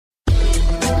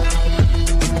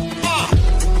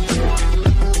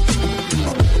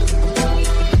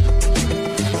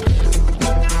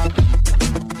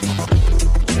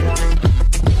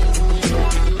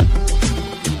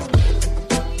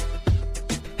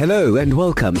Hello and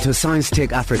welcome to Science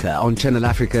Tech Africa on Channel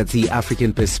Africa, the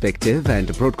African Perspective,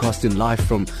 and broadcasting live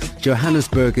from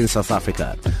Johannesburg in South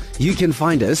Africa. You can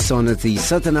find us on the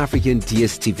Southern African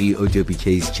DSTV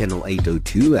OWK's Channel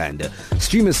 802 and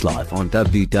stream us live on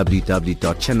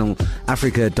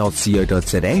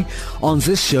www.channelafrica.co.za. On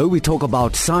this show, we talk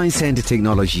about science and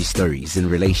technology stories in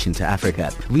relation to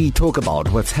Africa. We talk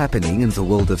about what's happening in the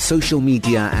world of social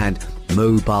media and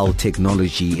mobile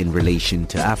technology in relation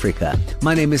to Africa.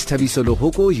 My name is Thabiso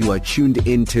Lohoko. You are tuned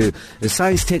into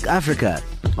Science Tech Africa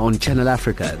on Channel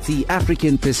Africa, the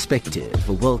African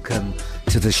Perspective. Welcome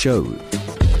to the show.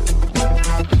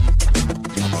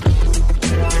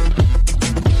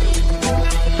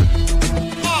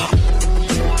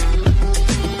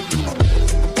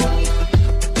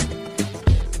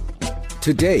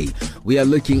 Today, we are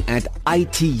looking at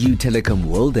ITU Telecom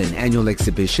World, an annual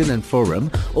exhibition and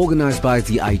forum organized by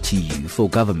the ITU for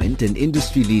government and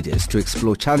industry leaders to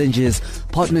explore challenges,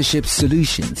 partnerships,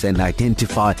 solutions, and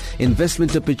identify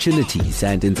investment opportunities.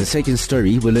 And in the second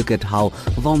story, we look at how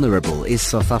vulnerable is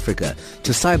South Africa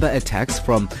to cyber attacks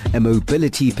from a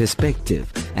mobility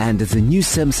perspective, and the new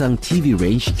Samsung TV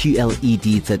range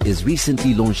QLED that is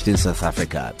recently launched in South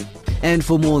Africa. And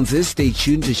for more on this, stay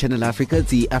tuned to Channel Africa,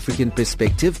 the African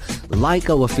Perspective.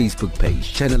 Like our Facebook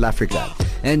page, Channel Africa.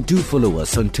 And do follow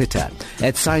us on Twitter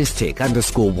at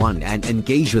ScienceTech_1 and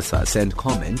engage with us and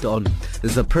comment on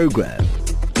the program.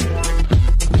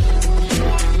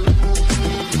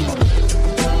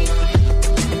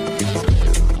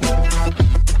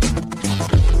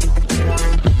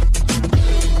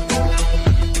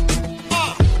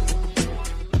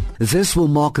 This will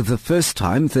mark the first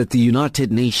time that the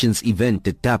United Nations event,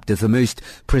 dubbed as the most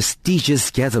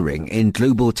prestigious gathering in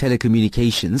global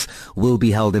telecommunications, will be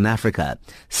held in Africa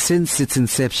since its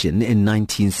inception in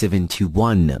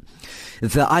 1971.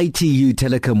 The ITU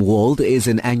Telecom World is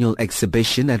an annual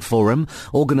exhibition and forum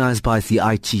organized by the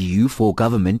ITU for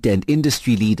government and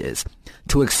industry leaders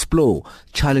to explore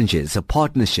challenges,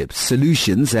 partnerships,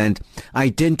 solutions, and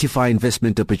identify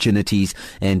investment opportunities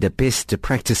and best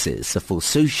practices for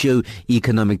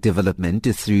socio-economic development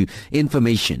through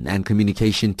information and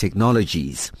communication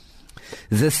technologies.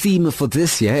 The theme for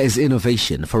this year is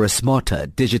innovation for a smarter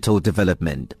digital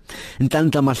development.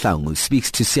 Ntanta Mahlangu speaks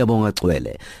to Siyabonga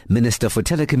Cwele, Minister for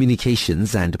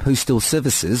Telecommunications and Postal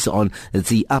Services, on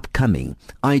the upcoming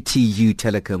ITU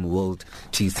Telecom World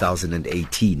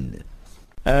 2018.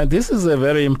 This is a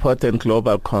very important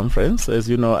global conference. As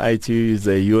you know, ITU is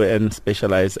a UN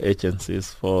specialized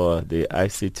agencies for the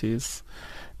ICTs.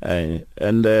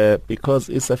 Because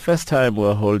it's the first time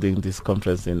we're holding this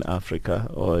conference in Africa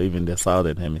or even the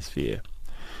Southern Hemisphere.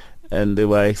 And they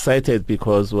were excited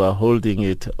because we're holding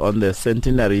it on the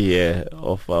centenary year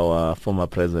of our former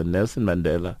President Nelson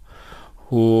Mandela,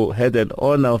 who had an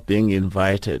honor of being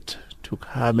invited to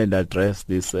come and address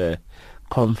this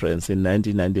conference in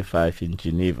 1995 in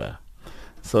Geneva.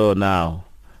 So now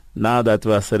that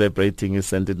we are celebrating his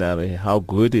centenary, how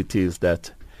good it is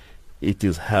that it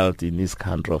is held in his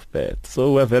country of birth.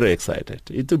 So we're very excited.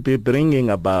 It will be bringing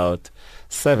about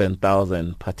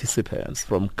 7,000 participants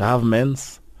from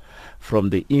governments, from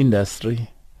the industry,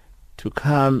 to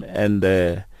come and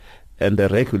the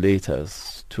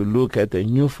regulators to look at the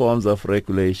new forms of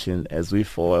regulation as we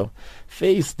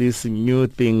face this new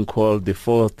thing called the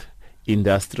fourth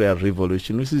industrial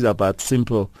revolution, which is about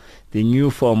the new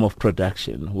form of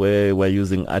production where we're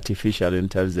using artificial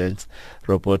intelligence,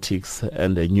 robotics,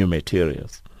 and new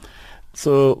materials.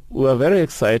 So we're very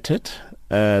excited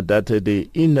that the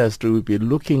industry will be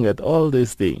looking at all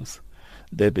these things.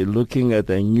 They'll be looking at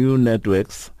the new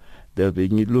networks. They'll be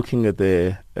looking at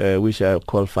the which are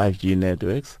called 5G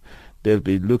networks. They'll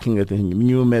be looking at the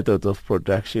new methods of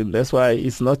production. That's why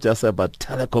it's not just about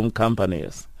telecom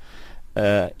companies.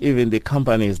 Even the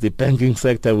companies, the banking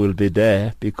sector will be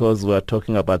there, because we're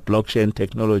talking about blockchain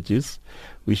technologies,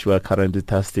 which we're currently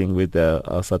testing with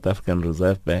our South African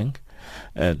Reserve Bank,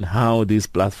 and how these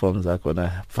platforms are going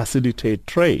to facilitate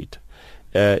trade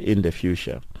in the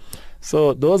future.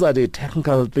 So those are the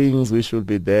technical things which will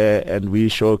be there, and we're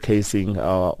showcasing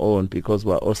our own, because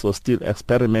we're also still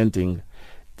experimenting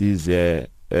these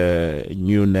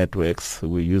new networks.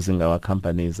 We're using our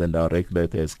companies, and our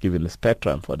regulators giving a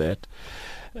spectrum for that,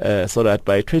 so that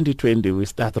by 2020 we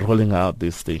start rolling out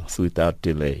these things without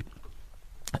delay.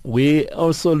 We're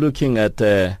also looking at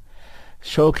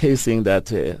showcasing that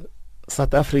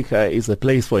South Africa is a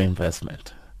place for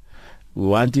investment. We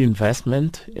want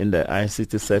investment in the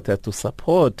ICT sector to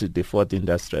support the fourth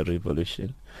industrial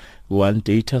revolution. We want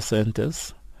data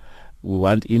centers. We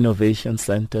want innovation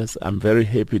centers. I'm very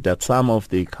happy that some of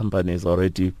the companies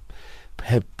already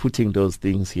putting those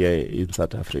things here in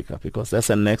South Africa, because that's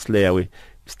the next layer. We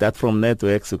start from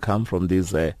networks to come from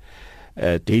these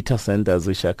data centers,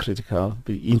 which are critical,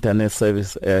 the internet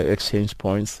service exchange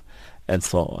points, and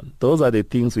so on. Those are the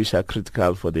things which are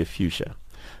critical for the future.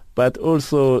 But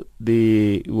also,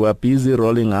 we are busy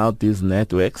rolling out these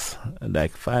networks,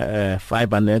 like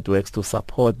fiber networks, to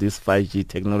support this 5G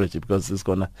technology, because it's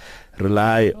going to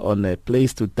rely on a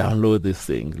place to download this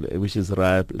thing, which is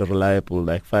reliable,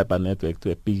 like fiber network,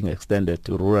 to being extended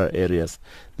to rural areas,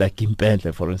 like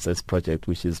Impendle, for instance, project,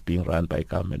 which is being run by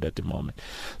government at the moment.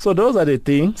 So those are the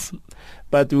things,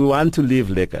 but we want to leave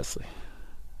legacy,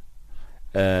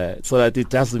 so that it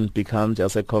doesn't become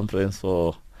just a conference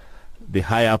for the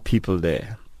higher people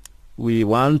there. We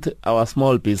want our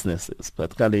small businesses,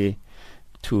 particularly,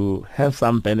 to have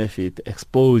some benefit,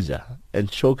 exposure, and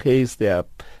showcase their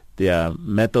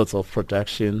methods of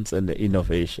productions and the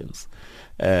innovations.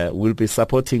 We'll be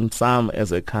supporting some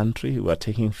as a country. We are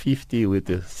taking 50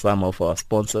 with some of our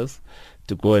sponsors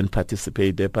to go and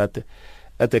participate there. But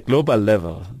at the global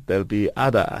level, there'll be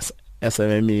other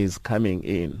SMMEs coming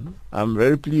in. I'm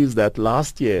very pleased that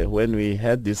last year, when we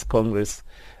had this Congress,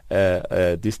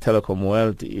 this Telecom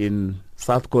World in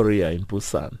South Korea, in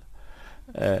Busan,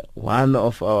 one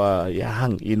of our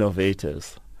young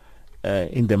innovators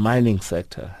in the mining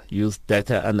sector used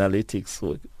data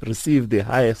analytics, received the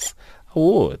highest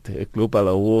award, a global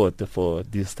award for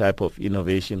this type of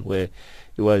innovation, where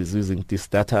he was using this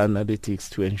data analytics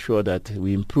to ensure that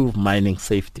we improve mining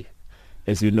safety.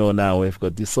 As you know now, we've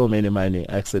got so many mining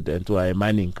accidents. We are a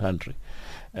mining country.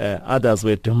 Others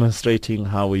were demonstrating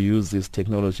how we use this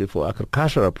technology for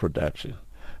agricultural production,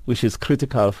 which is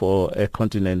critical for a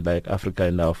continent like Africa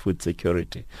and our food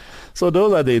security. So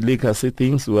those are the legacy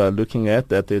things we are looking at,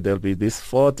 that there'll be this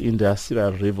 4th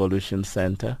Industrial Revolution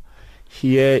Center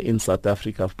here in South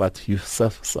Africa, but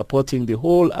supporting the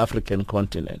whole African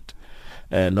continent,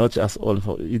 not just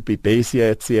it be based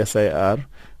here at CSIR,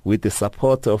 with the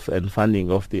support of and funding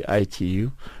of the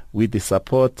ITU, with the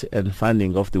support and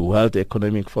funding of the World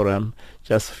Economic Forum.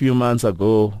 Just a few months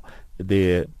ago,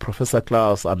 the Professor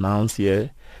Klaus announced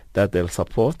here that they'll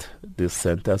support these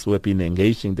centers. We've been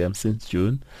engaging them since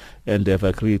June, and they've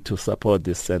agreed to support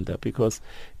this center, because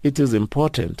it is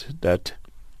important that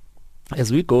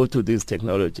as we go to these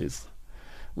technologies,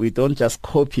 we don't just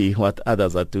copy what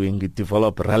others are doing, we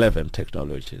develop relevant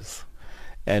technologies.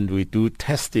 And we do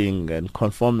testing and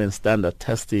conformance standard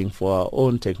testing for our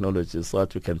own technologies, so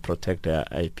that we can protect our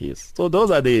IPs. So those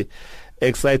are the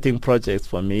exciting projects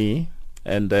for me,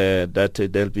 and that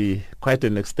there'll be quite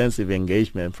an extensive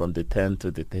engagement from the 10th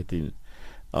to the 13th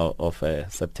of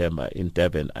September in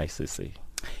Durban, ICC.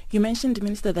 You mentioned,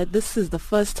 Minister, that this is the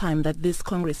first time that this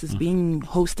Congress is being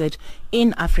hosted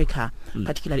in Africa,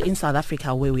 particularly in South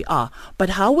Africa, where we are. But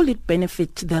how will it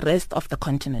benefit the rest of the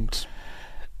continent?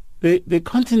 The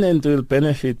continent will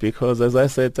benefit because, as I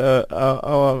said,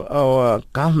 our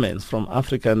governments from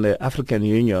Africa and the African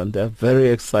Union, they're very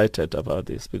excited about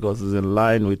this, because it's in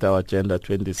line with our Agenda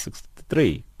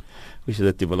 2063, which is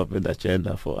a development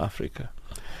agenda for Africa.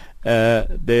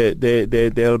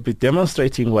 They'll be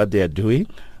demonstrating what they are doing,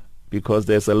 because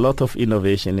there's a lot of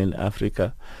innovation in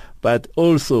Africa, but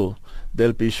also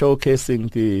they'll be showcasing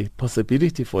the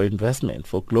possibility for investment,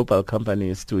 for global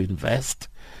companies to invest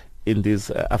in these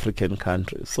African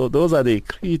countries. So those are the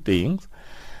key things.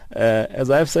 As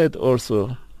I've said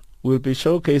also, we'll be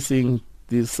showcasing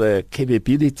these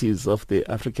capabilities of the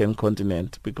African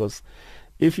continent, because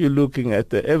if you're looking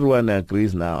at everyone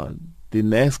agrees now, the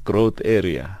next growth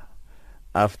area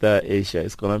after Asia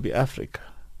is going to be Africa.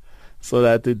 So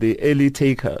that the early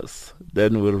takers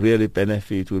then will really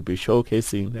benefit, will be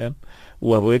showcasing them.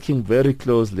 We are working very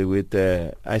closely with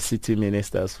the ICT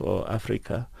ministers for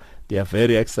Africa. They are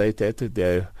very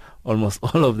excited. Almost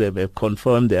all of them have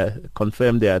confirmed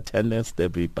their attendance. They'll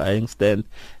be buying stand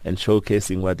and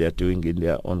showcasing what they're doing in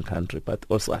their own country, but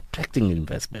also attracting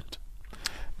investment.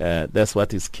 That's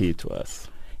what is key to us.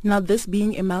 Now, this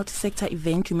being a multi-sector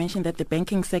event, you mentioned that the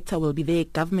banking sector will be there,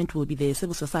 government will be there,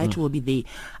 civil society will be there.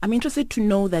 I'm interested to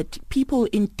know that people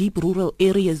in deep rural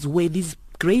areas where these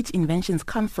great inventions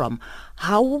come from,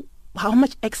 how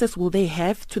much access will they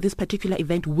have to this particular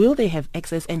event? Will they have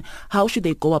access, and how should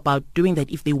they go about doing that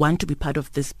if they want to be part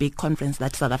of this big conference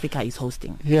that South Africa is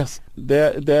hosting? Yes,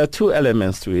 there are two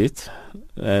elements to it.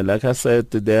 Like I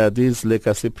said, there are these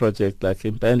legacy projects like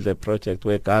Impendle project,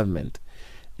 where government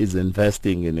is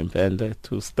investing in Impendle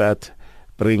to start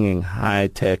bringing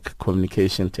high-tech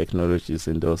communication technologies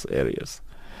in those areas.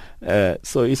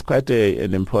 So it's quite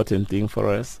an important thing for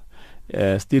us.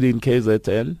 Still in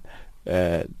KZN,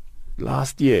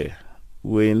 last year,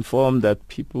 we informed that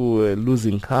people were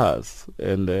losing cars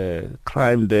and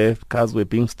crime there, cars were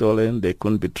being stolen, they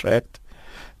couldn't be tracked.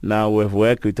 Now we've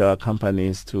worked with our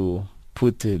companies to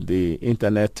put the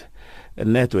internet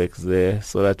networks there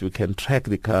so that we can track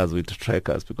the cars with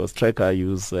trackers, because trackers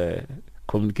use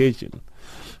communication.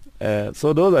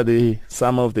 So those are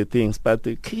some of the things, but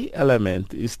the key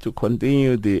element is to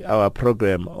continue our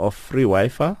program of free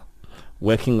Wi-Fi,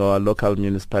 working our local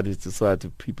municipalities so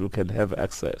that people can have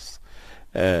access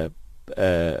to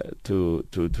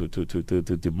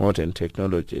the modern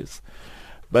technologies.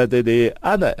 But the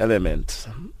other element,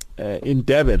 in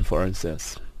Durban, for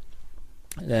instance,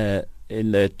 in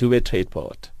the Dubai Trade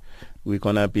Port, we're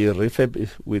going to be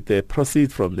with the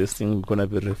proceeds from this thing, we're going to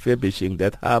be refurbishing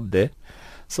that hub there,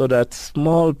 so that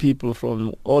small people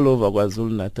from all over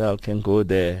KwaZulu-Natal can go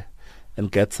there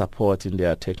and get support in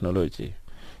their technology.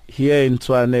 Here in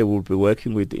Tshwane, we'll be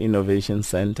working with the Innovation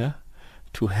Center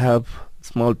to help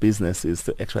small businesses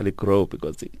to actually grow,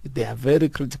 because they are very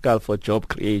critical for job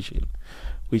creation,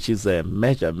 which is a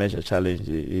major challenge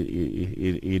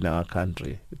in our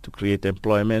country, to create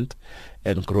employment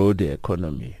and grow the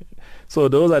economy. So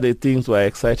those are the things we're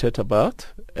excited about,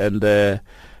 and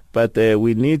but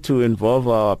we need to involve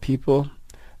our people.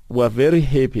 We're very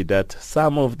happy that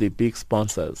some of the big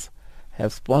sponsors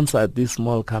have sponsored these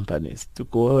small companies to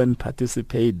go and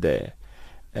participate there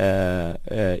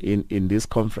in this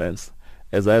conference.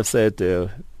 As I've said,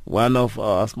 one of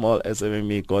our small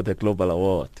SMME got a global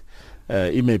award.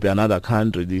 It may be another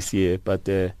country this year, but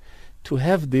to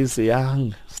have these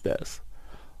youngsters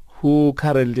who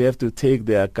currently have to take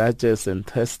their gadgets and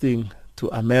testing to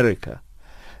America,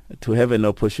 to have an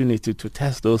opportunity to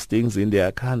test those things in their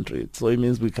country. So it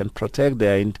means we can protect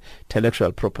their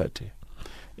intellectual property.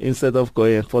 Instead of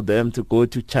going for them to go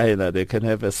to China, they can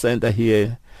have a center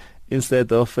here.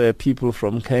 Instead of people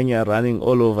from Kenya running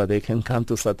all over, they can come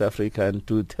to South Africa and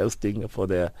do testing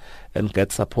and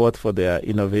get support for their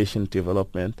innovation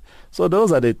development. So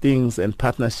those are the things, and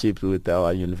partnerships with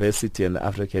our university and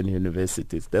African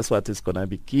universities. That's what is going to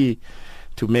be key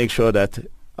to make sure that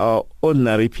our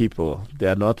ordinary people, they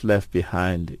are not left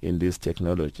behind in these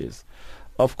technologies.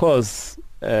 Of course,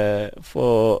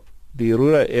 for the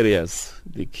rural areas,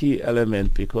 the key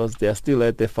element, because they are still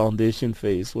at the foundation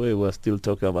phase where we're still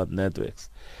talking about networks,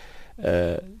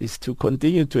 is to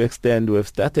continue to extend. We've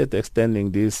started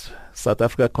extending these South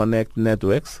Africa Connect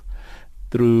networks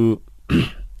through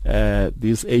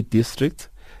these 8 districts,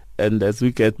 and as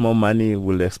we get more money,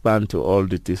 we'll expand to all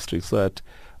the districts so that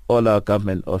all our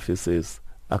government offices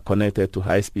are connected to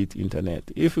high-speed internet.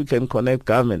 If we can connect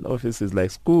government offices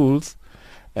like schools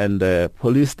and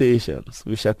police stations,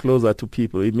 which are closer to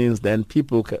people, it means then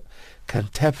people can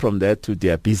tap from there to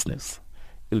their business.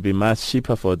 It'll be much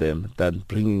cheaper for them than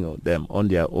bringing them on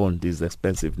their own, these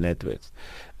expensive networks.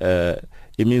 It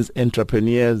means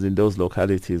entrepreneurs in those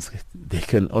localities, they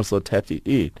can also tap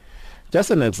it.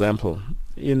 Just an example,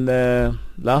 in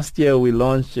last year we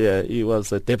launched, he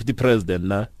was a deputy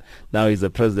president, now he's the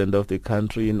president of the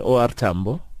country, in OR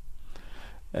Tambo.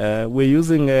 We're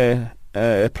using a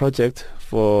project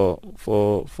for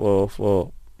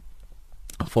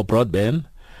broadband,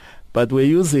 but we're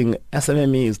using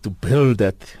SMMEs to build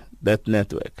that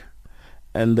network,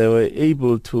 and they were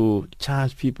able to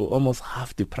charge people almost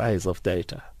half the price of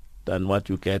data than what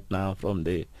you get now from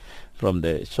the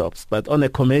shops, but on a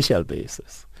commercial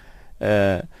basis.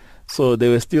 So they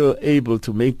were still able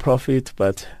to make profit,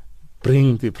 but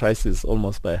bring the prices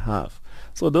almost by half.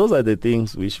 So those are the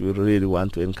things which we really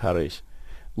want to encourage.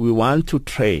 We want to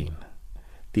train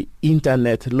the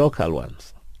internet local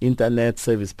ones, internet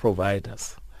service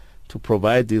providers, to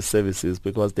provide these services,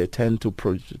 because they tend to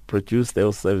produce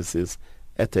those services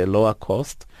at a lower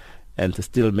cost and to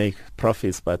still make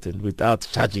profits, but without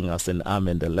charging us an arm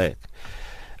and a leg.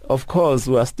 Of course,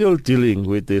 we are still dealing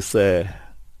with this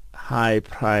high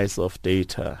price of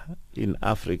data in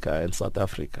Africa and South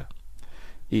Africa.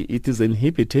 It is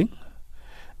inhibiting.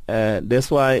 That's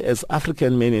why, as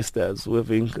African ministers, we've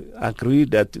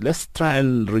agreed that let's try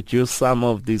and reduce some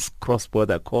of these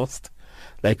cross-border costs,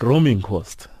 like roaming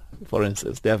costs, for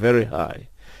instance. They are very high.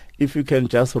 If you can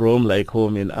just roam like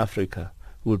home in Africa,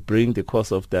 would bring the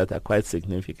cost of data quite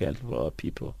significant for our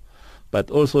people.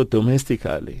 But also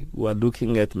domestically, we are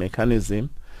looking at mechanism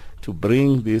to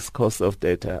bring this cost of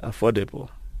data affordable.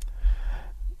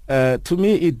 To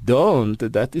me, it dawned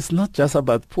that it's not just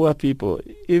about poor people.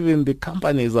 Even the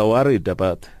companies are worried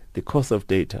about the cost of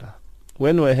data.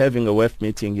 When we're having a web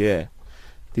meeting here,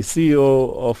 the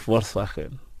CEO of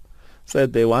Volkswagen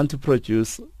said they want to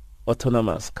produce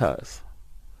autonomous cars.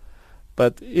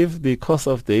 But if the cost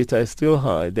of data is still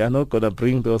high, they are not going to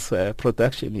bring those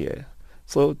production here.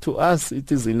 So to us,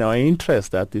 it is in our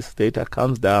interest that this data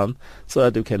comes down so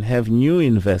that we can have new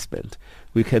investment.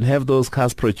 We can have those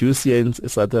cars produced here in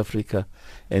South Africa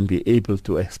and be able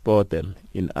to export them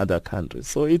in other countries.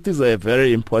 So it is a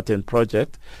very important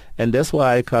project, and that's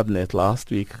why Cabinet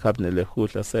last week, Cabinet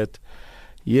Lekgotla said,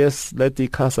 yes, let the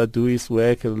CASA do its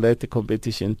work, let the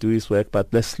competition do its work, but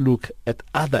let's look at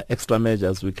other extra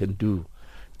measures we can do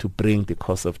to bring the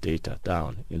cost of data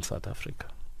down in South Africa.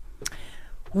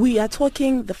 We are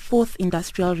talking the fourth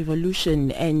industrial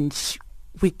revolution, and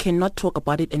we cannot talk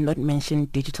about it and not mention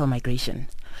digital migration.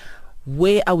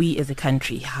 Where are we as a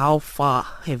country? How far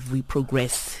have we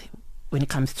progressed when it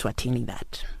comes to attaining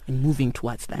that and moving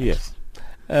towards that? Yes.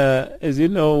 As you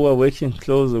know, we're working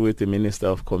closely with the Minister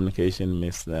of Communication,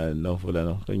 Ms.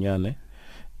 Nomvula Nokonyane.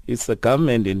 It's a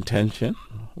government intention.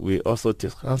 We also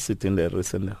discussed it in the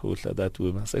recent Lekgotla that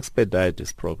we must expedite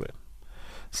this program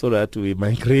so that we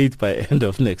migrate by end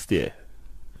of next year.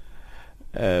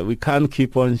 We can't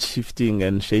keep on shifting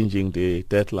and changing the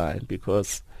deadline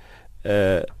because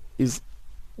is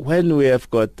when we have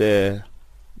got that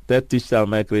digital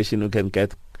migration, we can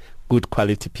get good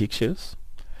quality pictures.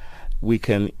 We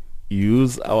can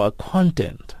use our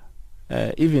content.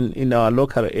 Even in our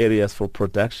local areas for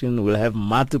production, we'll have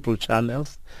multiple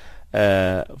channels.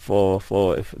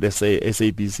 For if let's say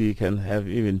SABC can have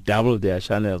even double their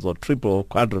channels or triple or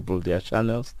quadruple their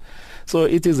channels. So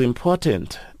it is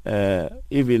important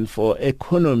even for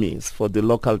economies, for the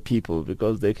local people,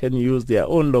 because they can use their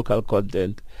own local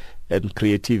content and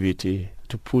creativity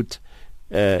to put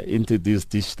into these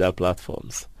digital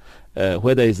platforms.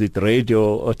 Whether is it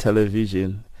radio or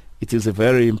television, it is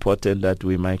very important that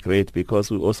we migrate because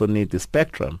we also need the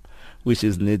spectrum, which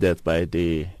is needed by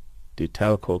the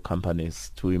telco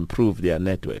companies to improve their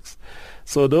networks.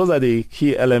 So those are the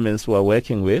key elements we're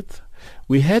working with.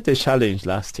 We had a challenge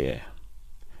last year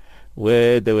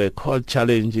where there were court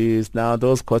challenges. Now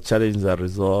those court challenges are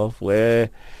resolved, where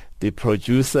the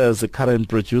current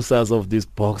producers of these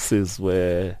boxes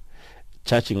were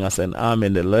charging us an arm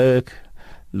and a leg.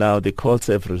 Now the courts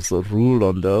have ruled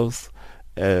on those,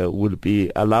 will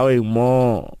be allowing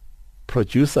more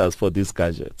producers for these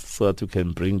gadgets so that we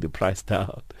can bring the price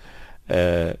down.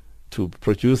 To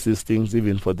produce these things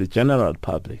even for the general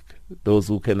public, those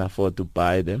who can afford to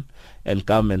buy them, and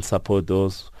government support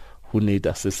those who need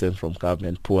assistance from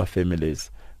government, poor families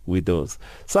with those.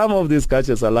 Some of these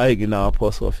gadgets are lying in our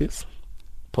post offices,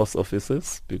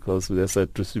 because there's a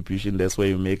distribution, that's where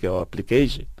you make your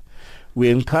application. We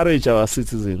encourage our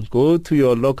citizens, go to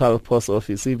your local post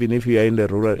office, even if you are in the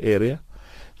rural area.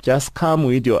 Just come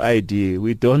with your ID.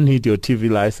 We don't need your TV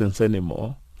license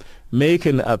anymore. Make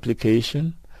an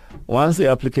application. Once the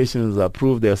application is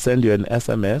approved, they'll send you an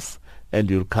SMS and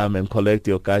you'll come and collect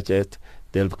your gadget.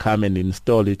 They'll come and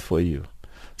install it for you.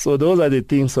 So those are the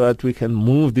things so that we can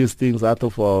move these things out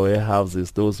of our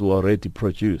warehouses, those who already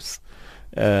produce.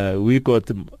 We got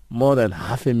more than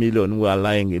 500,000 who are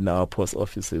lying in our post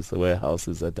offices,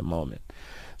 warehouses at the moment.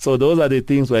 So those are the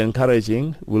things we're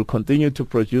encouraging. We'll continue to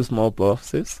produce more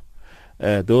boxes.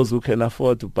 Those who can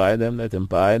afford to buy them, let them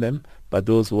buy them. But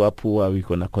those who are poor, we're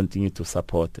going to continue to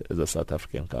support as a South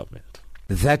African government.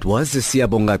 That was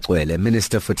Siyabonga Cwele,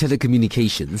 Minister for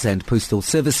Telecommunications and Postal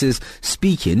Services,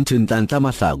 speaking to Nhlanhla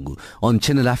Mahlangu on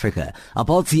Channel Africa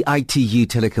about the ITU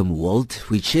Telecom World,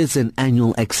 which is an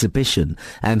annual exhibition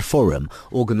and forum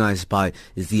organized by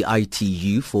the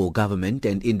ITU for government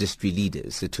and industry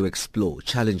leaders to explore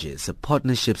challenges,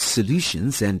 partnerships,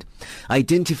 solutions, and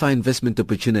identify investment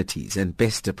opportunities and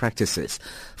best practices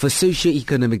for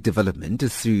socio-economic development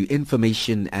through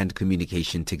information and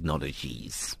communication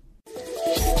technologies.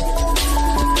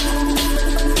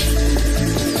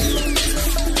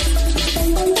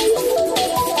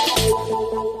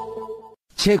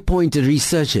 Checkpoint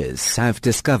researchers have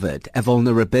discovered a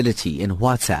vulnerability in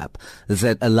WhatsApp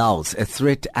that allows a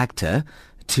threat actor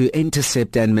to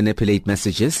intercept and manipulate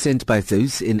messages sent by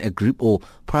those in a group or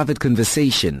private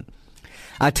conversation.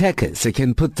 Attackers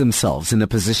can put themselves in a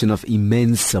position of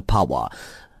immense power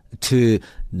to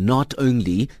not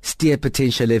only steer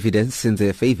potential evidence in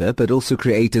their favor, but also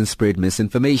create and spread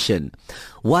misinformation.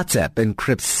 WhatsApp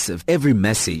encrypts every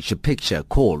message, picture,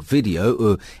 call, video,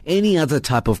 or any other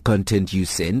type of content you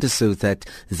send so that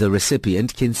the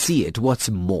recipient can see it. What's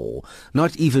more,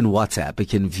 not even WhatsApp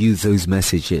can view those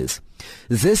messages.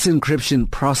 This encryption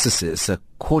processes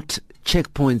caught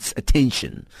Checkpoint's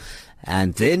attention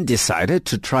and then decided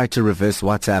to try to reverse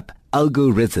WhatsApp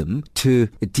algorithm to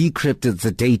decrypt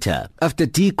the data. After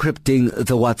decrypting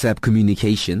the WhatsApp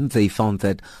communication, they found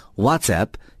that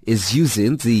WhatsApp is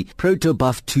using the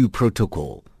Protobuf 2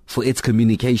 protocol for its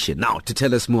communication. Now, to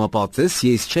tell us more about this,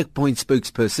 here is Checkpoint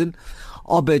spokesperson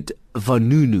Obed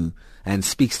Vanunu and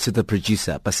speaks to the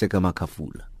producer, Paseka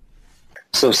Makafula.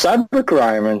 So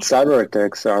cybercrime and cyber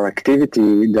attacks are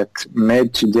activity that's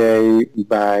made today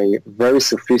by very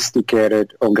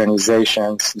sophisticated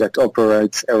organizations that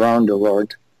operate around the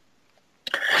world.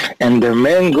 And their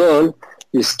main goal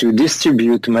is to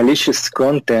distribute malicious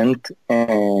content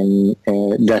and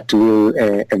that will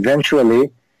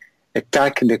eventually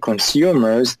attack the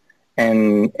consumers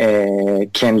and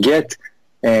can get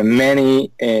many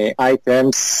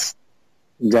items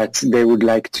that they would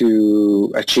like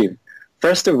to achieve.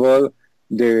 First of all,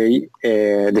 the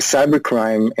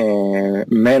cybercrime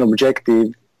main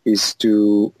objective is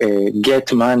to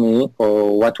get money,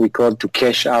 or what we call to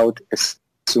cash out as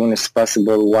soon as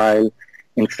possible while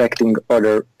infecting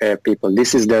other people.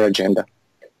 This is their agenda.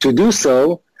 To do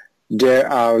so, they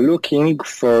are looking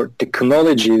for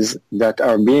technologies that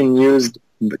are being used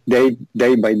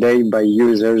day by day by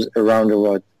users around the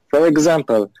world. For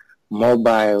example,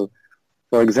 mobile,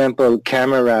 for example,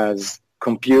 cameras,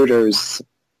 computers,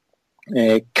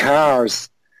 cars,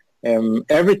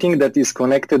 everything that is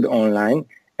connected online,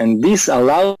 and this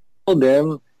allows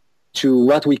them to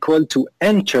what we call to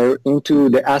enter into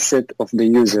the asset of the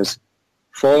users,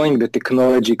 following the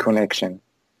technology connection.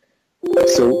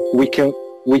 So we can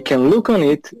look on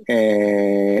it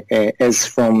as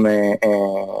from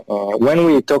when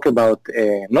we talk about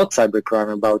not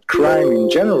cybercrime, about crime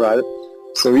in general.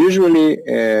 So usually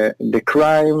the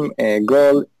crime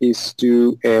goal is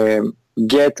to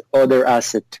get other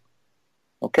asset.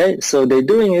 Okay, so they're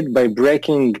doing it by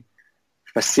breaking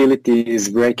facilities,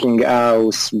 breaking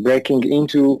house, breaking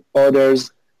into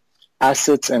others'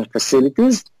 assets and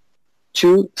facilities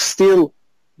to steal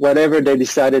whatever they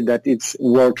decided that it's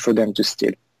worth for them to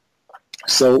steal.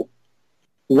 So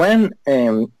when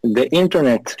the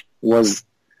internet was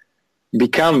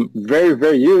become very,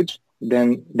 very huge,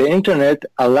 then the internet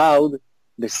allowed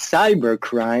the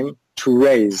cybercrime to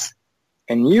raise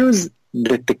and use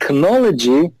the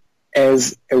technology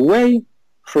as a way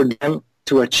for them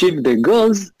to achieve their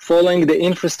goals following the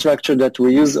infrastructure that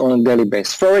we use on a daily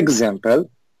basis. For example,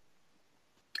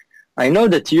 I know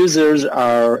that users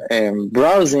are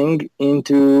browsing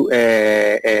into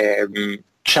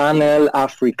Channel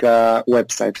Africa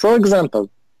website, for example.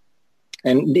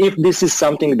 And if this is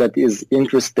something that is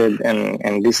interested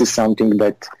and this is something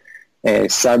that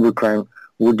cybercrime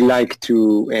would like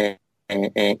to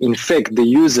infect the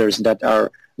users that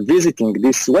are visiting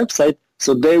this website,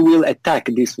 so they will attack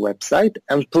this website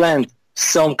and plant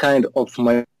some kind of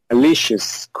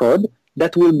malicious code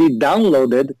that will be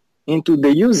downloaded into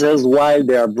the users while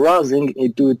they are browsing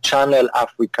into Channel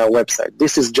Africa website.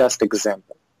 This is just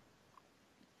example.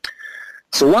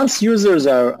 So once users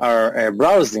are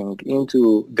browsing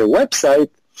into the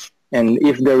website, and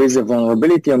if there is a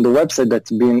vulnerability on the website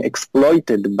that's being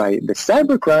exploited by the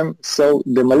cybercrime, so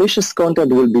the malicious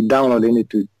content will be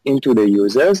downloaded into the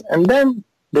users, and then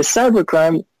the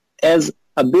cybercrime has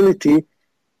ability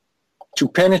to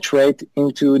penetrate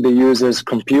into the user's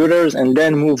computers and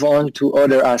then move on to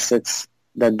other assets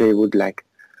that they would like.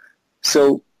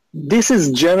 So this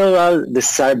is general the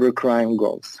cybercrime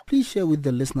goals. Please share with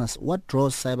the listeners what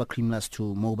draws cyber criminals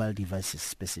to mobile devices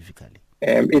specifically.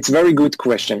 It's a very good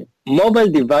question.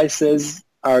 Mobile devices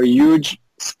are huge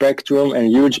spectrum and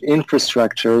huge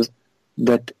infrastructures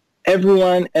that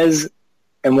everyone has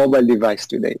a mobile device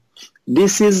today.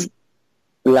 This is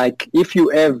like if you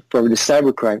have, for the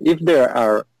cybercrime, if they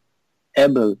are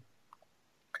able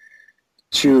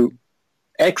to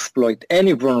exploit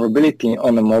any vulnerability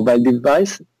on a mobile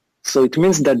device, so it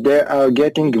means that they are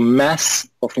getting mass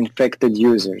of infected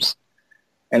users.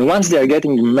 And once they are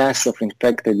getting mass of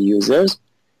infected users,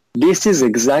 this is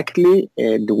exactly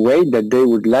the way that they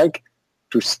would like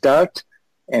to start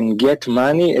and get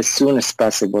money as soon as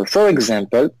possible. For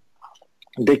example,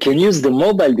 they can use the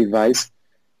mobile device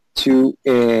to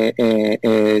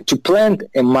plant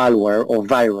a malware or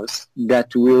virus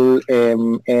that will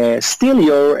steal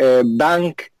your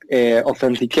bank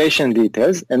authentication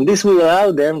details, and this will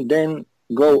allow them then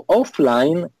go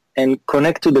offline and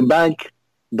connect to the bank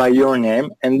by your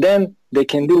name, and then they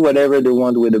can do whatever they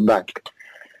want with the bank.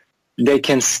 They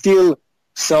can steal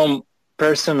some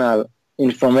personal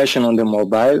information on the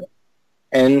mobile,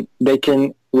 and they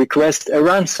can request a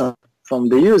ransom from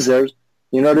the users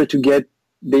in order to get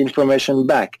the information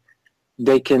back.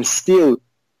 They can steal,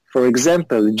 for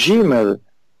example, Gmail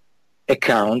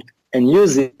account and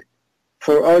use it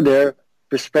for other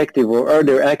perspective or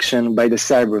other action by the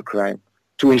cybercrime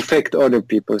to infect other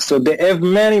people. So they have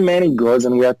many, many goals,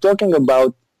 and we are talking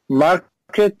about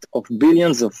market of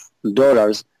billions of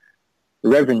dollars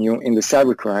revenue in the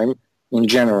cybercrime in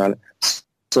general.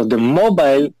 So the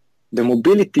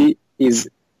mobility is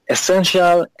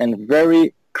essential and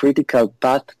very critical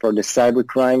path for the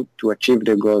cybercrime to achieve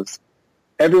their goals.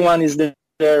 Everyone is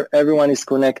there, everyone is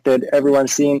connected,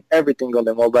 everyone's seeing everything on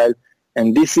the mobile,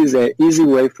 and this is an easy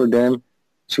way for them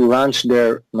to launch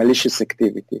their malicious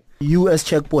activity. You as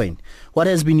Checkpoint, what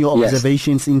has been your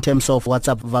observations in terms of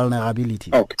WhatsApp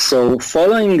vulnerability? Okay, so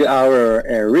following our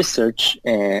research,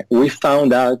 we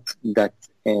found out that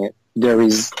there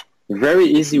is a very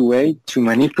easy way to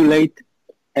manipulate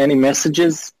any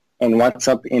messages on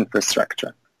WhatsApp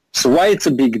infrastructure. So why it's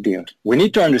a big deal? We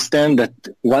need to understand that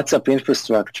WhatsApp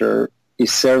infrastructure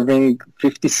is serving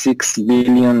 56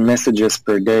 billion messages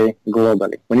per day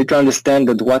globally. We need to understand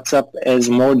that WhatsApp has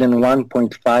more than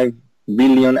 1.5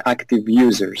 billion active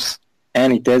users,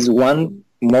 and it has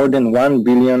more than 1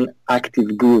 billion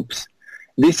active groups.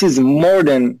 This is more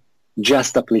than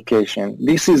just application.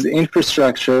 This is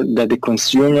infrastructure that the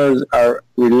consumers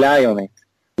rely on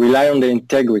the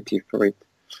integrity for it.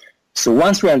 So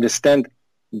once we understand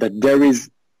that there is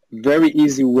very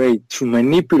easy way to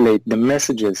manipulate the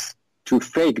messages, to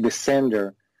fake the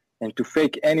sender, and to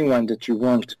fake anyone that you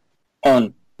want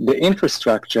on the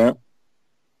infrastructure,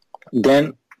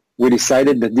 then we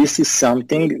decided that this is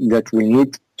something that we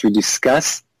need to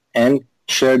discuss and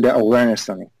share the awareness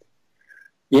on it.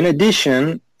 In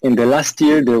addition, in the last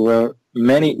year, there were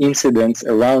many incidents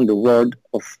around the world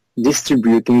of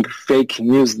distributing fake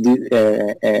news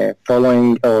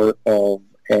following or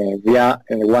via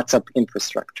WhatsApp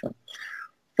infrastructure.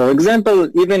 For example,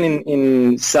 even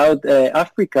in South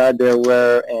Africa, there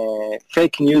were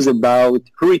fake news about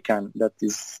hurricane that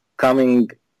is coming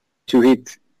to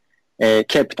hit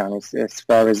Cape Town, as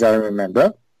far as I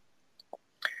remember.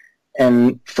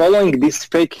 And following this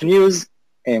fake news,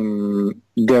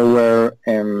 there were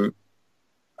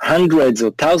hundreds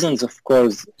or thousands of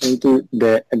calls into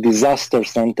the disaster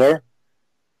center,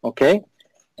 okay?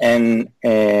 And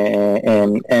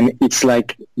it's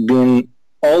like been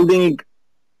holding,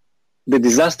 the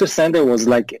disaster center was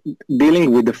like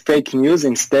dealing with the fake news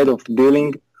instead of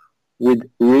dealing with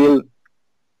real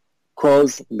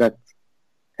calls that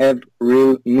have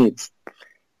real needs.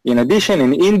 In addition,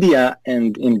 in India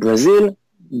and in Brazil,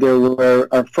 there were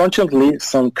unfortunately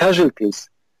some casualties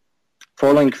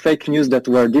following fake news that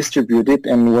were distributed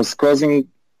and was causing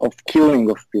of killing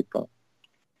of people.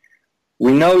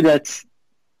 We know that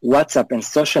WhatsApp and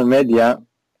social media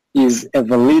is a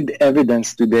valid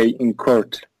evidence today in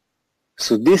court.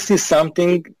 So this is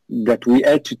something that we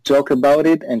had to talk about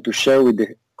it and to share with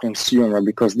the consumer,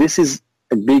 because this is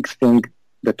a big thing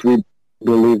that we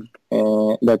believe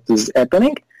that is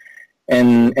happening.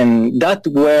 And that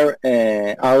were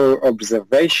our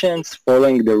observations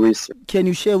following the research. Can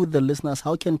you share with the listeners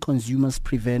how can consumers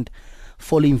prevent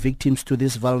falling victims to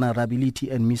this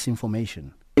vulnerability and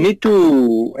misinformation? We need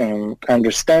to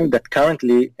understand that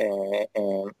currently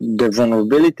the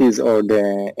vulnerabilities or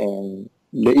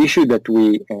the issue that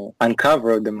we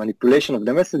uncover, the manipulation of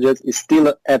the messages, is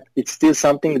still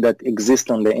something that exists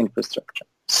on the infrastructure.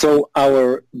 So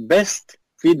our best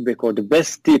feedback or the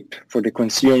best tip for the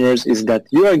consumers is that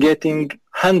you are getting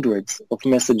hundreds of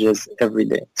messages every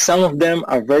day. Some of them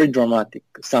are very dramatic,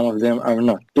 some of them are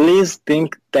not. Please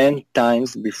think 10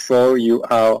 times before you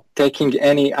are taking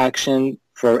any action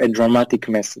for a dramatic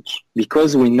message,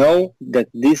 because we know that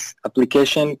this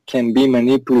application can be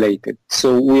manipulated.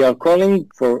 So we are calling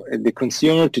for the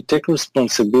consumer to take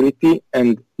responsibility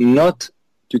and not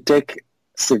to take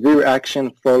severe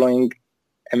action following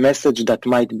a message that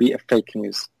might be a fake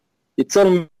news. It's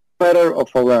a matter of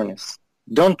awareness.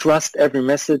 Don't trust every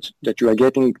message that you are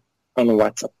getting on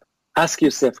WhatsApp. Ask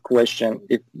yourself a question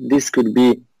if this could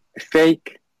be a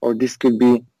fake or this could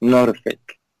be not a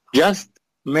fake. Just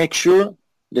make sure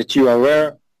that you are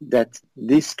aware that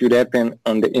this could happen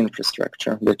on the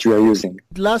infrastructure that you are using.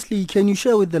 Lastly, can you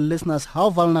share with the listeners how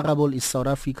vulnerable is South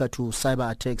Africa to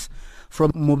cyber attacks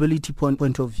from a mobility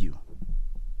point of view?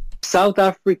 South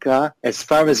Africa, as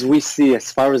far as we see,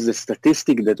 as far as the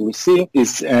statistic that we see,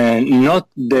 is not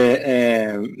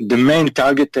the main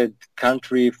targeted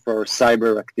country for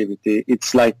cyber activity.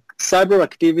 It's like cyber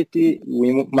activity,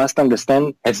 we must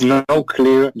understand, has no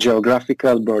clear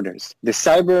geographical borders. The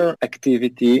cyber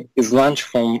activity is launched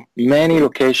from many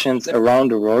locations around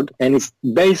the world, and it's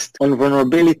based on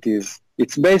vulnerabilities.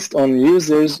 It's based on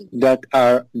users that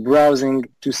are browsing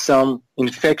to some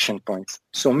infection points.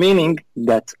 So meaning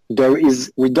that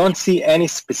we don't see any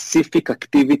specific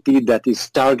activity that is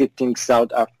targeting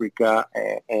South Africa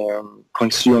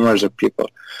consumers or people.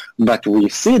 But we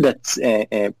see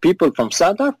that people from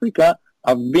South Africa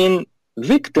have been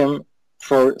victim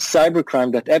for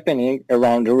cybercrime that's happening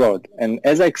around the world. And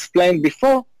as I explained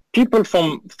before, people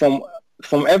from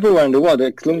everywhere in the world,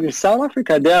 including South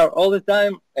Africa, they are all the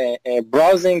time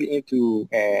browsing into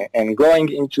and going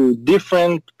into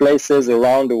different places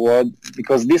around the world,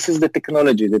 because this is the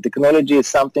technology. The technology is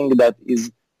something that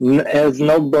has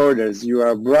no borders. You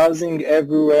are browsing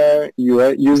everywhere. You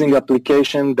are using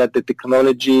application that the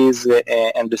technologies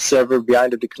and the server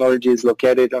behind the technology is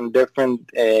located on different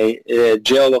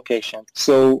geolocation.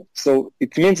 So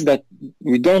it means that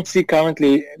we don't see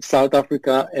currently South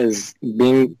Africa as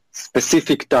being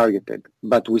specific targeted,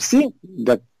 but we see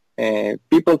that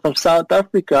people from South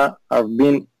Africa are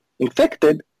being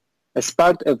infected as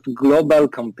part of global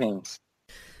campaigns.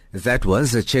 That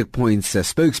was a Checkpoint's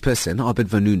spokesperson, Abed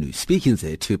Vanunu, speaking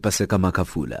there to Paseka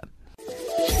Makafula.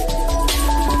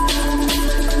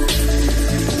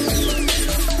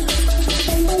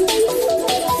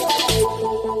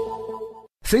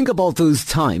 Think about those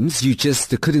times you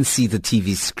just couldn't see the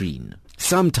TV screen.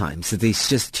 Sometimes there's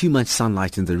just too much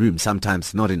sunlight in the room,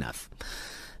 sometimes not enough.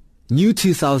 New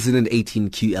 2018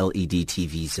 QLED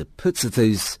TVs puts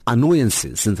those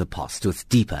annoyances in the past with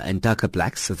deeper and darker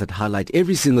blacks that highlight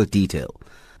every single detail.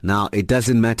 Now, it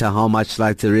doesn't matter how much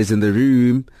light there is in the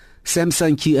room,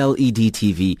 Samsung QLED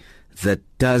TV that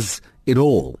does it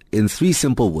all in 3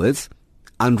 simple words: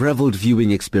 unraveled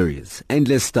viewing experience,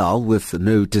 endless style with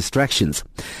no distractions.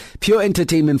 Pure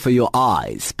entertainment for your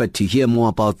eyes. But to hear more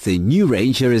about the new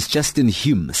range, here is Justin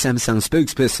Hume, Samsung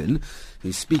spokesperson,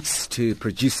 who speaks to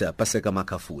producer Paseka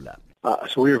Makafula.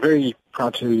 So we are very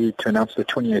proud to announce the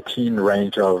 2018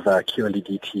 range of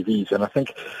QLED TVs, and I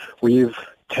think we've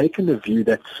taken the view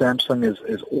that Samsung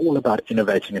is all about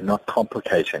innovating and not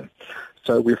complicating.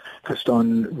 So we've focused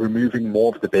on removing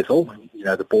more of the bezel,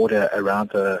 the border around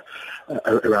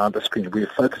the screen. We've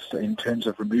focused in terms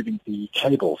of removing the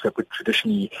cables that would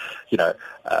traditionally,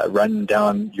 run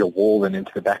down your wall and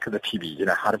into the back of the TV.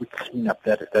 How do we clean up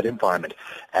that environment?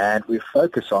 And we've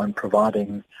focused on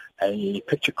providing a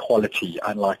picture quality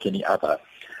unlike any other.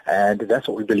 And that's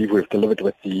what we believe we've delivered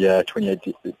with the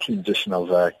 2018 edition of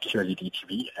QLED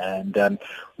TV. And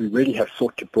we really have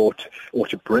sought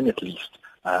to bring at least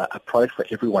a product for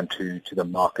everyone to the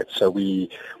market. So we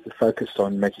focused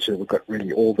on making sure that we've got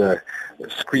really all the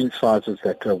screen sizes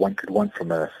that one could want,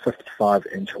 from a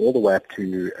 55-inch all the way up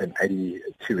to an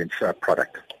 82-inch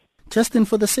product. Justin,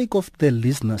 for the sake of the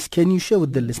listeners, can you share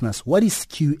with the listeners what is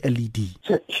QLED?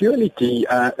 So QLED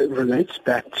relates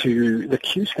back to, the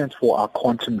Q stands for our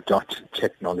quantum dot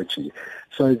technology.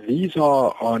 So these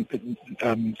are on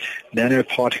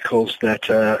nanoparticles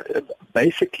that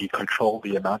basically control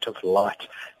the amount of light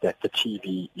that the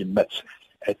TV emits.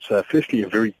 It's firstly a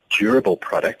very durable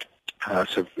product.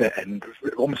 And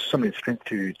almost similar in strength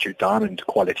to diamond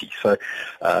quality. So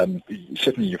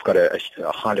certainly you've got a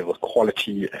high level of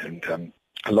quality and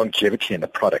a longevity in the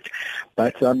product.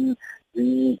 But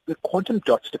the quantum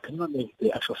dots, depending on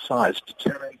the actual size,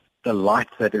 determine the light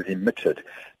that is emitted.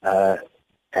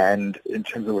 And in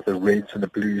terms of the reds and the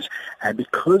blues, and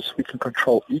because we can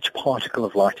control each particle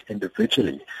of light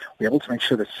individually, we're able to make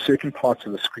sure that certain parts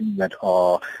of the screen that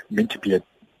are meant to be a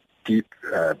deep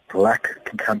black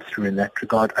can come through in that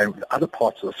regard, and other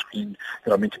parts of the screen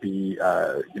that are meant to be,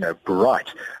 bright,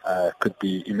 could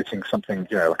be emitting something,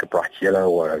 like a bright yellow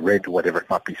or a red, whatever it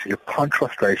might be. So your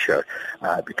contrast ratio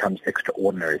becomes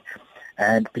extraordinary.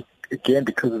 And again,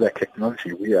 because of that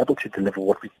technology, we are able to deliver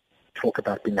what we talk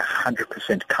about being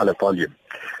 100% color volume.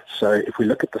 So if we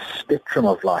look at the spectrum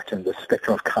of light and the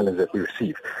spectrum of colors that we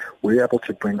receive, we're able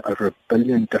to bring over 1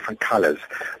 billion different colors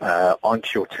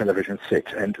onto your television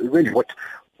set. And really what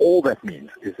all that means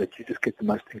is that you just get the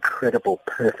most incredible,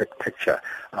 perfect picture,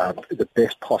 the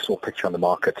best possible picture on the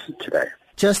market today.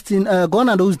 Justin, gone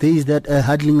are those days that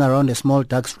huddling around a small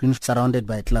dark screen surrounded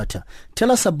by clutter.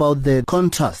 Tell us about the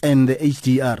contrast and the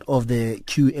HDR of the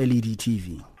QLED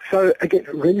TV. So again,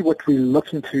 really what we're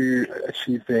looking to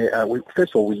achieve there,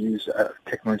 first of all, we use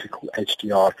technology called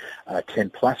HDR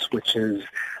 10+, which is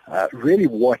really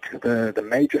what the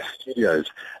major studios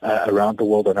around the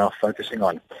world are now focusing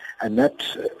on. And that,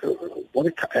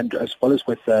 and as well as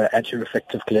with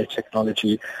anti-reflective glare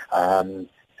technology, and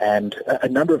a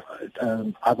number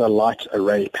of other light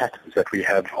array patterns that we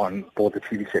have on board the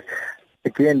TV set.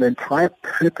 Again, the entire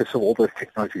purpose of all those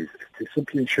technologies is to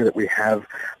simply ensure that we have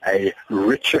a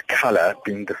richer color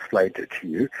being displayed to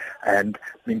you and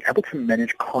being able to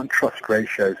manage contrast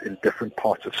ratios in different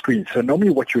parts of screens. So normally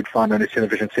what you would find on a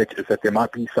television set is that there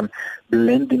might be some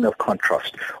blending of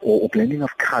contrast or blending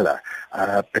of color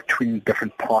between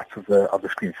different parts of the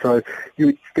screen. So you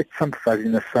would get some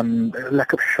fuzziness, some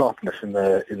lack of sharpness in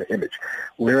the image.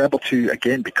 We're able to,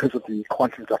 again, because of the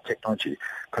quantum dot technology,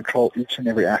 control each and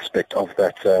every aspect of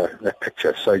that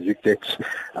picture. So you get,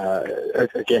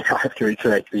 again, I have to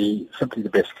reiterate, simply the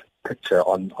best picture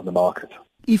on the market.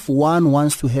 If one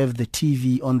wants to have the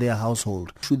TV on their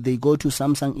household, should they go to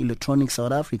Samsung Electronics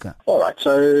South Africa? All right.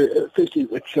 So firstly,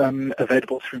 it's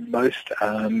available through most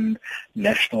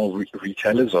national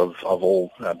retailers of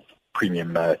all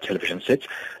premium television sets.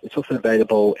 It's also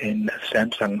available in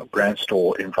Samsung brand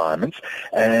store environments.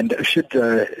 And should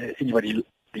anybody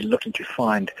be looking to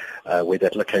find where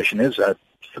that location is,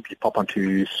 simply pop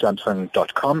onto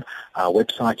Samsung.com, our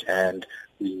website, and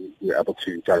we're able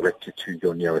to direct you to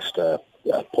your nearest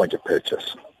point of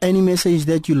purchase. Any message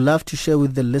that you love to share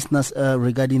with the listeners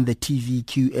regarding the TV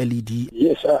QLED?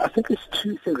 Yes, I think there's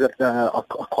two things that are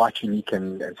quite unique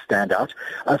and stand out.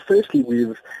 Firstly,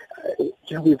 we've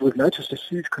noticed a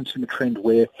huge consumer trend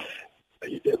where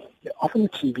often the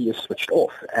TV is switched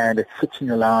off and it sits in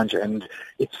your lounge and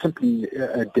it's simply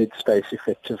a dead space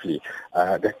effectively,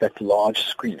 that large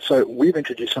screen. So we've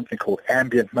introduced something called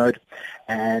ambient mode,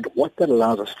 and what that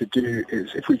allows us to do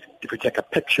is if we take a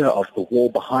picture of the wall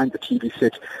behind the TV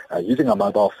set using our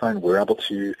mobile phone, we're able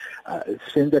to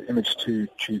send that image to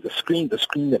the screen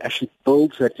that actually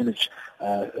builds that image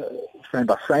frame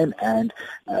by frame and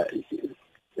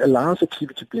allows the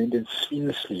TV to blend in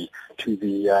seamlessly to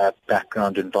the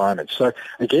background environment. So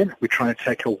again, we're trying to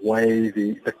take away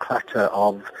the clutter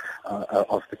of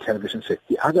the television set.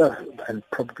 The other, and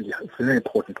probably a very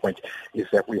important point, is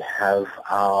that we have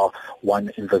our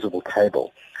one invisible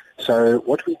cable. So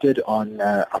what we did on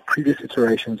our previous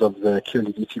iterations of the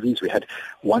QLED TVs, we had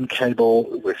one cable,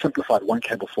 we simplified one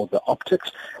cable for the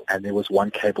optics, and there was one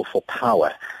cable for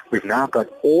power. We've now got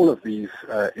all of these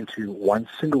into one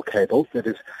single cable that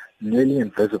is nearly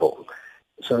invisible.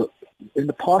 So in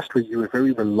the past, where you were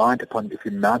very reliant upon, if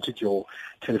you mounted your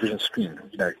television screen,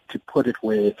 to put it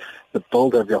where the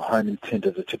builder of your home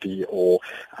intended it to be, or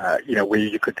where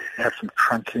you could have some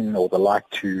trunking or the like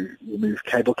to remove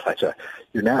cable clutter,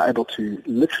 you're now able to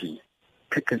literally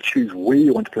pick and choose where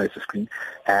you want to place the screen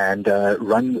and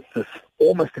run this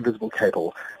almost invisible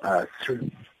cable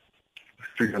through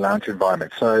the lounge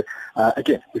environment. So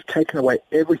again, we've taken away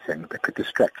everything that could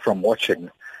distract from watching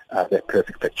that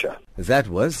perfect picture. That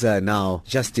was now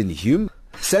Justin Hume,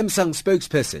 Samsung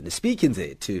spokesperson, speaking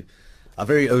there to our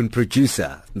very own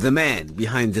producer, the man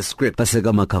behind the script,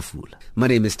 Paseka Makafula. My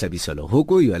name is Thabiselo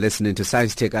Huku. You are listening to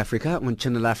Science Tech Africa on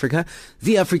Channel Africa,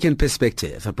 The African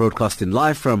Perspective, broadcasting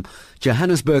live from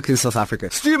Johannesburg in South Africa.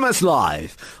 Stream us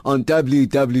live on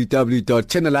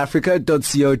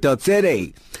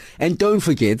www.channelafrica.co.za. And don't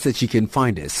forget that you can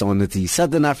find us on the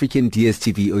Southern African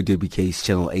DSTV OWK's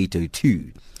channel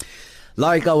 802.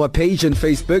 Like our page on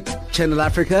Facebook, Channel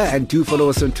Africa, and do follow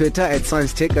us on Twitter at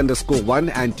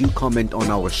ScienceTech_1 and do comment on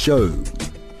our show.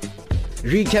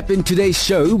 Recapping today's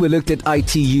show, we looked at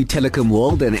ITU Telecom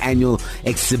World, an annual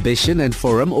exhibition and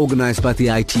forum organized by the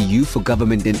ITU for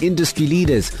government and industry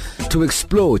leaders to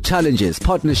explore challenges,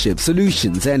 partnerships,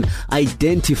 solutions, and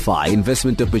identify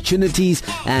investment opportunities.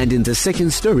 And in the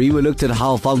second story, we looked at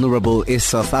how vulnerable is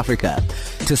South Africa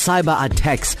to cyber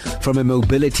attacks from a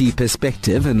mobility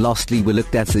perspective. And lastly, we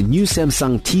looked at the new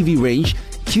Samsung TV range,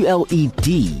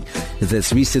 QLED,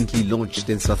 that's recently launched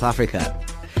in South Africa.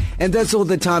 And that's all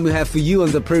the time we have for you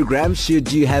on the program.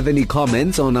 Should you have any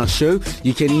comments on our show,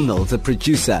 you can email the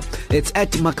producer. It's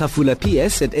at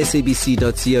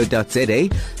makafulaps@sabc.co.za.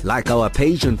 Like our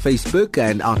page on Facebook,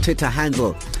 and our Twitter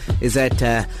handle is at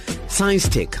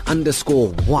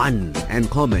ScienceTech_1, and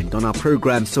comment on our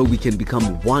program so we can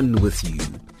become one with you.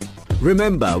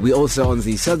 Remember, we're also on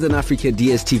the Southern Africa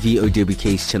DSTV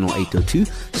OWK's channel 802.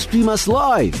 Stream us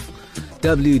live.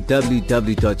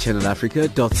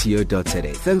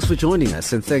 www.channelafrica.co.za. Thanks for joining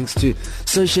us, and thanks to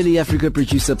Socially Africa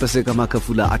producer Paseka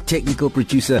Makafula, our technical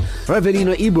producer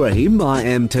Ravelino Ibrahim. I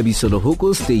am Thabiselo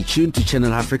Huku. Stay tuned to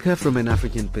Channel Africa from an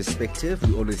African perspective.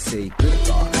 We always say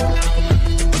goodbye.